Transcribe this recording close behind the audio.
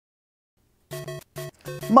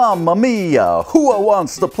Mamma mia, who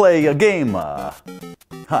wants to play a game?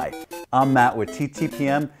 Hi, I'm Matt with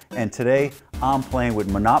TTPM, and today I'm playing with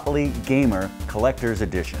Monopoly Gamer Collector's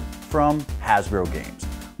Edition from Hasbro Games.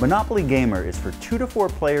 Monopoly Gamer is for 2 to 4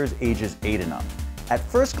 players ages 8 and up. At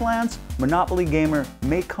first glance, Monopoly Gamer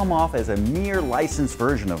may come off as a mere licensed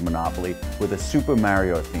version of Monopoly with a Super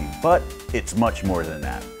Mario theme, but it's much more than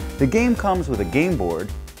that. The game comes with a game board,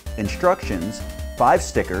 instructions, 5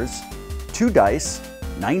 stickers, 2 dice,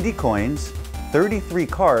 90 coins, 33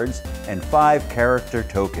 cards, and 5 character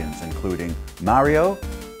tokens, including Mario,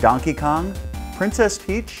 Donkey Kong, Princess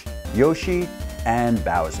Peach, Yoshi, and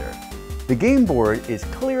Bowser. The game board is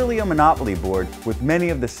clearly a Monopoly board with many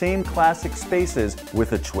of the same classic spaces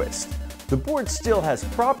with a twist. The board still has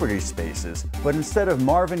property spaces, but instead of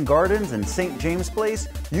Marvin Gardens and St. James Place,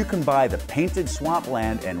 you can buy the Painted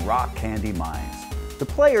Swampland and Rock Candy Mines. The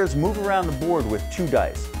players move around the board with 2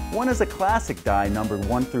 dice. One is a classic die numbered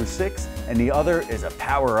 1 through 6, and the other is a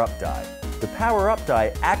power-up die. The power-up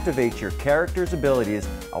die activates your character's abilities,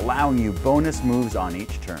 allowing you bonus moves on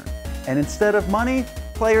each turn. And instead of money,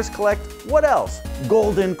 players collect what else?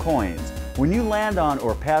 Golden coins. When you land on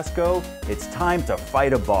or pass go, it's time to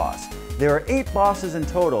fight a boss. There are 8 bosses in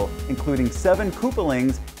total, including 7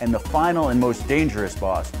 Koopalings and the final and most dangerous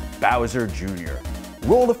boss, Bowser Jr.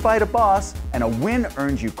 Roll to fight a boss, and a win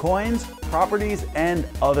earns you coins, properties, and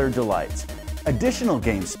other delights. Additional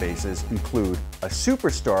game spaces include a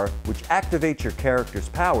superstar, which activates your character's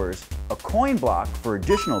powers, a coin block for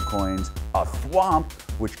additional coins, a thwomp,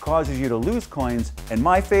 which causes you to lose coins, and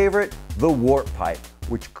my favorite, the warp pipe,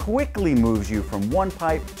 which quickly moves you from one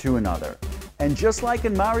pipe to another. And just like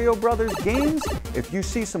in Mario Brothers games, if you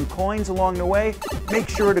see some coins along the way, make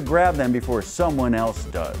sure to grab them before someone else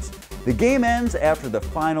does. The game ends after the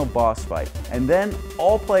final boss fight, and then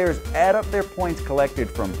all players add up their points collected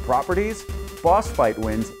from properties, boss fight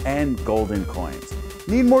wins, and golden coins.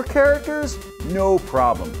 Need more characters? No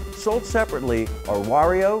problem. Sold separately are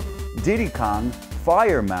Wario, Diddy Kong,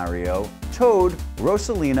 Fire Mario, Toad,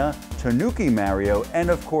 Rosalina, Tanuki Mario, and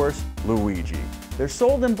of course, Luigi. They're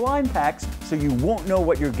sold in blind packs, so you won't know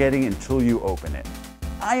what you're getting until you open it.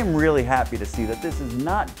 I am really happy to see that this is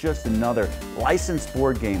not just another licensed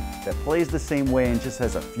board game that plays the same way and just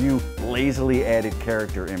has a few lazily added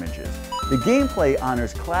character images. The gameplay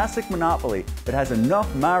honors classic Monopoly but has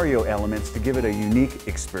enough Mario elements to give it a unique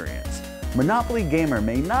experience. Monopoly Gamer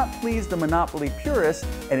may not please the Monopoly purists,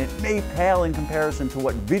 and it may pale in comparison to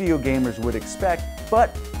what video gamers would expect,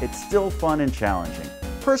 but it's still fun and challenging.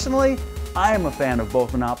 Personally, I am a fan of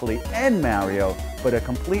both Monopoly and Mario, but a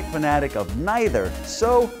complete fanatic of neither,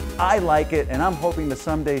 so I like it, and I'm hoping to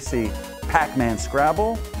someday see Pac-Man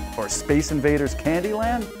Scrabble or Space Invaders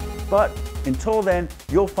Candyland. But until then,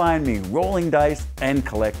 you'll find me rolling dice and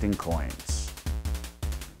collecting coins.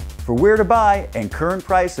 For where to buy and current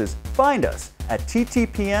prices, find us at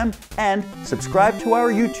TTPM and subscribe to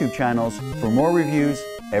our YouTube channels for more reviews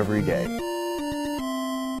every day.